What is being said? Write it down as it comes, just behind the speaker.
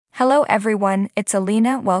Hello everyone, it's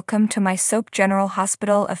Alina. Welcome to my Soap General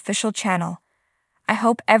Hospital official channel. I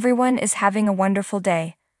hope everyone is having a wonderful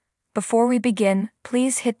day. Before we begin,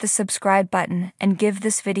 please hit the subscribe button and give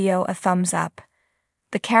this video a thumbs up.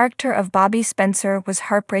 The character of Bobby Spencer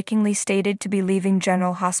was heartbreakingly stated to be leaving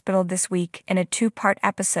General Hospital this week in a two-part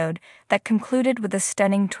episode that concluded with a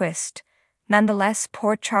stunning twist. Nonetheless,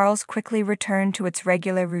 Port Charles quickly returned to its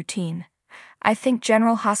regular routine. I think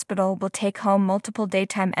General Hospital will take home multiple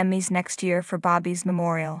daytime Emmys next year for Bobby's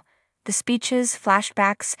memorial. The speeches,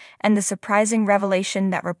 flashbacks, and the surprising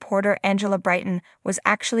revelation that reporter Angela Brighton was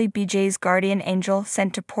actually BJ's guardian angel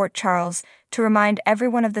sent to Port Charles to remind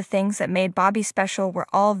everyone of the things that made Bobby special were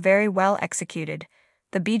all very well executed.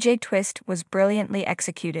 The BJ twist was brilliantly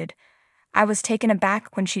executed. I was taken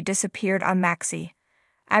aback when she disappeared on Maxie.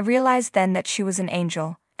 I realized then that she was an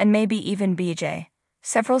angel, and maybe even BJ.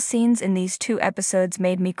 Several scenes in these two episodes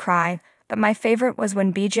made me cry, but my favorite was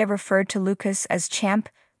when BJ referred to Lucas as champ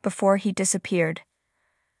before he disappeared.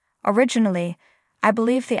 Originally, I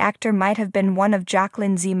believe the actor might have been one of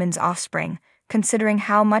Jacqueline Zeman's offspring, considering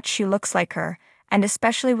how much she looks like her, and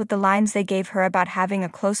especially with the lines they gave her about having a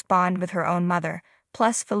close bond with her own mother,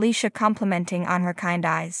 plus Felicia complimenting on her kind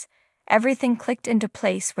eyes. Everything clicked into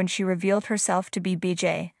place when she revealed herself to be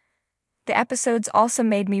BJ. The episodes also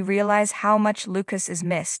made me realize how much Lucas is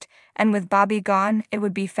missed, and with Bobby gone, it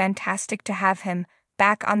would be fantastic to have him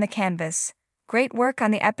back on the canvas. Great work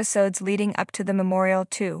on the episodes leading up to the memorial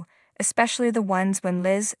too, especially the ones when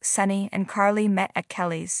Liz, Sunny, and Carly met at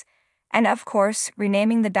Kelly's. And of course,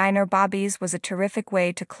 renaming the diner Bobby's was a terrific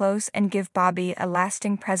way to close and give Bobby a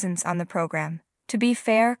lasting presence on the program. To be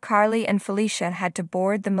fair, Carly and Felicia had to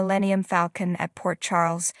board the Millennium Falcon at Port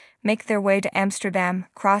Charles, make their way to Amsterdam,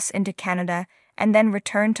 cross into Canada, and then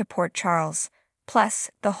return to Port Charles.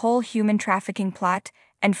 Plus, the whole human trafficking plot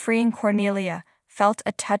and freeing Cornelia felt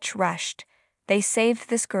a touch rushed. They saved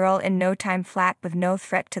this girl in no time flat with no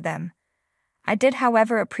threat to them. I did,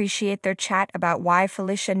 however, appreciate their chat about why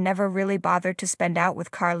Felicia never really bothered to spend out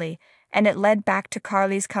with Carly, and it led back to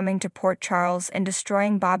Carly's coming to Port Charles and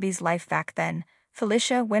destroying Bobby's life back then.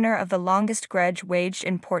 Felicia, winner of the longest grudge waged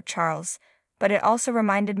in Port Charles, but it also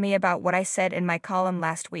reminded me about what I said in my column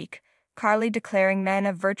last week, Carly declaring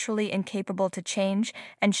Nana virtually incapable to change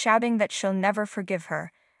and shouting that she'll never forgive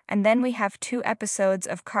her. And then we have two episodes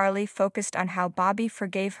of Carly focused on how Bobby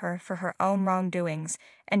forgave her for her own wrongdoings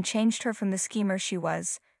and changed her from the schemer she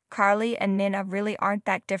was. Carly and Nina really aren't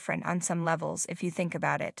that different on some levels if you think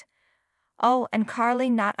about it. Oh, and Carly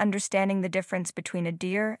not understanding the difference between a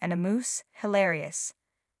deer and a moose, hilarious.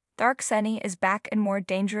 Dark Sunny is back and more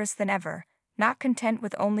dangerous than ever. Not content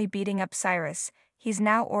with only beating up Cyrus, he's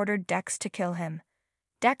now ordered Dex to kill him.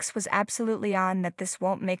 Dex was absolutely on that this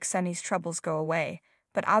won't make Sunny's troubles go away,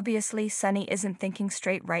 but obviously Sunny isn't thinking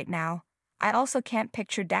straight right now. I also can't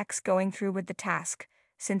picture Dex going through with the task,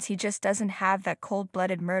 since he just doesn't have that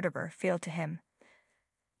cold-blooded murderer feel to him.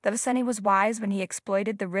 Though Sunny was wise when he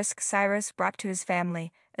exploited the risk Cyrus brought to his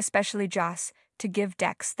family, especially Joss, to give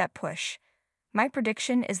Dex that push. My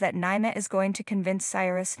prediction is that Naima is going to convince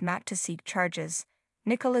Cyrus not to seek charges.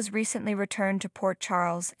 Nicholas recently returned to Port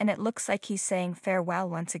Charles and it looks like he's saying farewell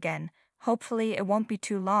once again. Hopefully it won't be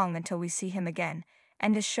too long until we see him again,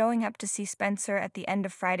 and his showing up to see Spencer at the end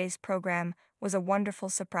of Friday's program was a wonderful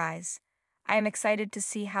surprise. I am excited to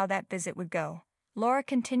see how that visit would go. Laura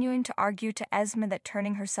continuing to argue to Esme that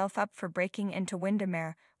turning herself up for breaking into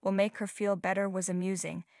Windermere will make her feel better was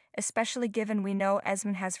amusing, especially given we know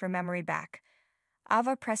Esme has her memory back.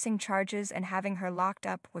 Ava pressing charges and having her locked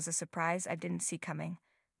up was a surprise I didn't see coming.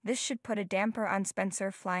 This should put a damper on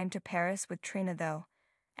Spencer flying to Paris with Trina though.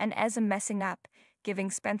 And Esme messing up,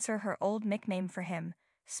 giving Spencer her old nickname for him.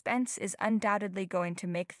 Spence is undoubtedly going to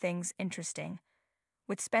make things interesting.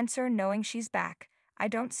 With Spencer knowing she's back, I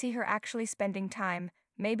don't see her actually spending time,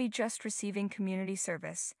 maybe just receiving community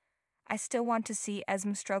service. I still want to see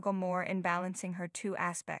Esme struggle more in balancing her two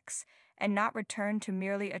aspects, and not return to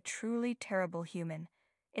merely a truly terrible human.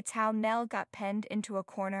 It's how Nell got penned into a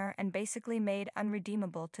corner and basically made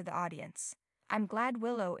unredeemable to the audience. I'm glad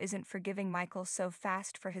Willow isn't forgiving Michael so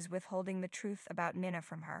fast for his withholding the truth about Nina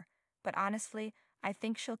from her, but honestly, I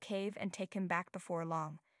think she'll cave and take him back before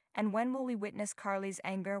long. And when will we witness Carly's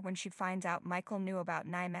anger when she finds out Michael knew about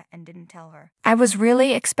Naima and didn't tell her? I was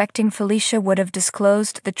really expecting Felicia would have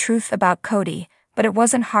disclosed the truth about Cody, but it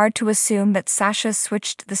wasn't hard to assume that Sasha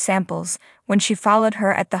switched the samples when she followed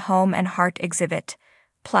her at the Home and Heart exhibit.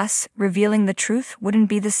 Plus, revealing the truth wouldn't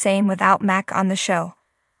be the same without Mac on the show.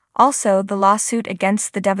 Also, the lawsuit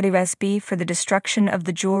against the WSB for the destruction of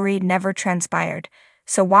the jewelry never transpired,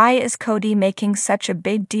 So why is Cody making such a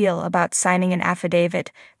big deal about signing an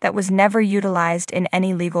affidavit that was never utilized in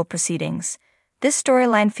any legal proceedings? This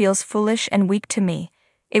storyline feels foolish and weak to me.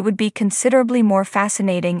 It would be considerably more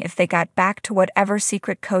fascinating if they got back to whatever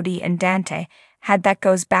secret Cody and Dante had that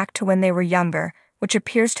goes back to when they were younger, which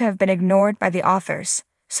appears to have been ignored by the authors.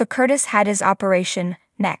 So Curtis had his operation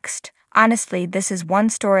next. Honestly, this is one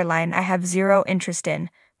storyline I have zero interest in,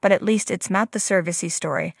 but at least it's not the servicey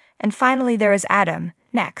story. And finally there is Adam,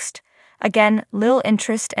 next. Again, little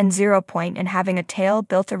interest and 0 point in having a tale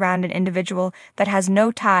built around an individual that has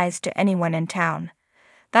no ties to anyone in town.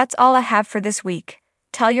 That's all I have for this week.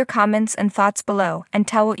 Tell your comments and thoughts below, and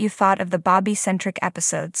tell what you thought of the Bobby-centric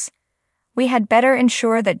episodes. We had better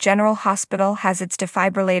ensure that General Hospital has its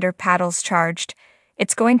defibrillator paddles charged.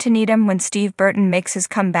 It's going to need 'em when Steve Burton makes his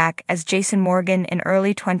comeback as Jason Morgan in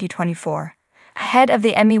early 2024. Ahead of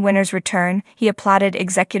the Emmy winner's return, he applauded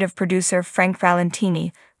executive producer Frank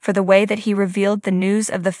Valentini for the way that he revealed the news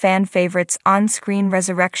of the fan favorite's on-screen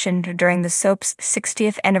resurrection during the soap's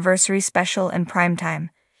 60th anniversary special in primetime.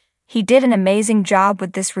 He did an amazing job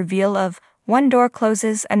with this reveal of, one door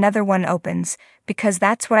closes, another one opens, because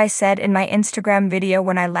that's what I said in my Instagram video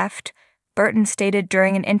when I left, Burton stated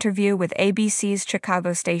during an interview with ABC's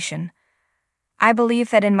Chicago station. I believe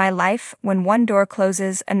that in my life, when one door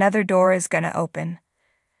closes, another door is gonna open.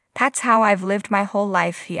 That's how I've lived my whole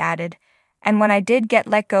life, he added. And when I did get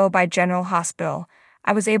let go by General Hospital,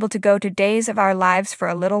 I was able to go to Days of Our Lives for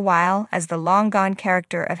a little while as the long-gone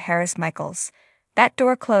character of Harris Michaels. That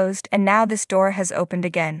door closed, and now this door has opened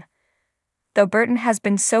again. Though Burton has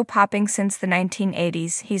been so popping since the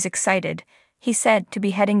 1980s, he's excited, he said, to be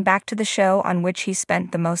heading back to the show on which he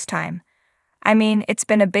spent the most time. I mean, it's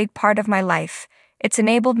been a big part of my life. It's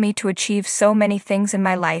enabled me to achieve so many things in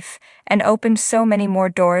my life, and opened so many more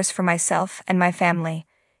doors for myself and my family.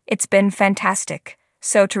 It's been fantastic.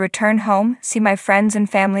 So to return home, see my friends and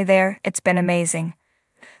family there, it's been amazing.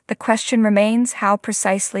 The question remains, how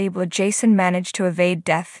precisely will Jason manage to evade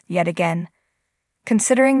death yet again?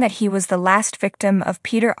 Considering that he was the last victim of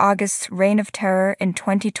Peter August's reign of terror in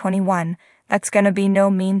 2021, that's gonna be no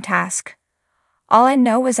mean task. All I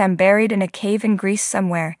know is I'm buried in a cave in Greece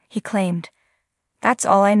somewhere, he claimed. That's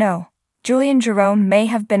all I know. Julian Jerome may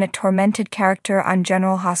have been a tormented character on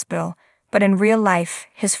General Hospital, but in real life,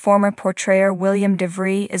 his former portrayer William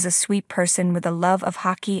DeVry is a sweet person with a love of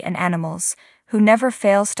hockey and animals, who never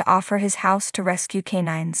fails to offer his house to rescue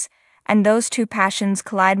canines, and those two passions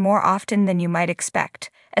collide more often than you might expect,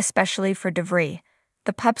 especially for DeVry.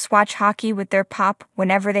 The pups watch hockey with their pop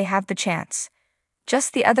whenever they have the chance.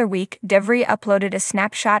 Just the other week, DeVry uploaded a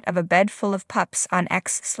snapshot of a bed full of pups on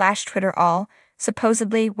X/Twitter, all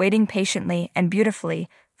supposedly waiting patiently and beautifully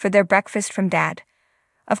for their breakfast from Dad.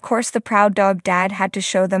 Of course, the proud dog Dad had to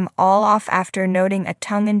show them all off after noting a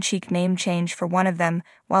tongue-in-cheek name change for one of them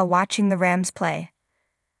while watching the Rams play.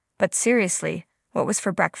 But seriously, what was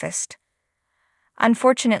for breakfast?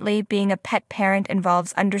 Unfortunately, being a pet parent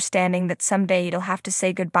involves understanding that someday you'll have to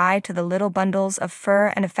say goodbye to the little bundles of fur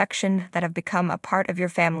and affection that have become a part of your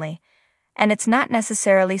family. And it's not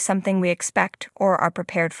necessarily something we expect or are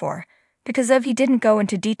prepared for. Because he didn't go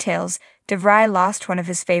into details, DeVry lost one of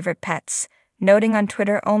his favorite pets, noting on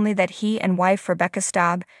Twitter only that he and wife Rebecca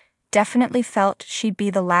Staub definitely felt she'd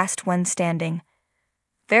be the last one standing.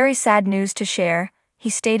 Very sad news to share,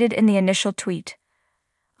 he stated in the initial tweet.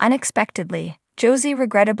 Unexpectedly, Josie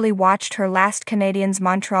regrettably watched her last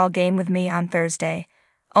Canadiens-Montreal game with me on Thursday,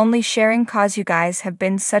 only sharing cause you guys have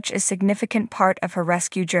been such a significant part of her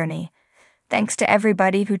rescue journey. Thanks to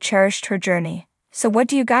everybody who cherished her journey. So what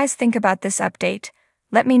do you guys think about this update?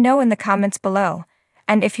 Let me know in the comments below.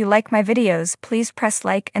 And if you like my videos, please press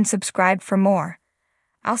like and subscribe for more.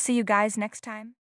 I'll see you guys next time.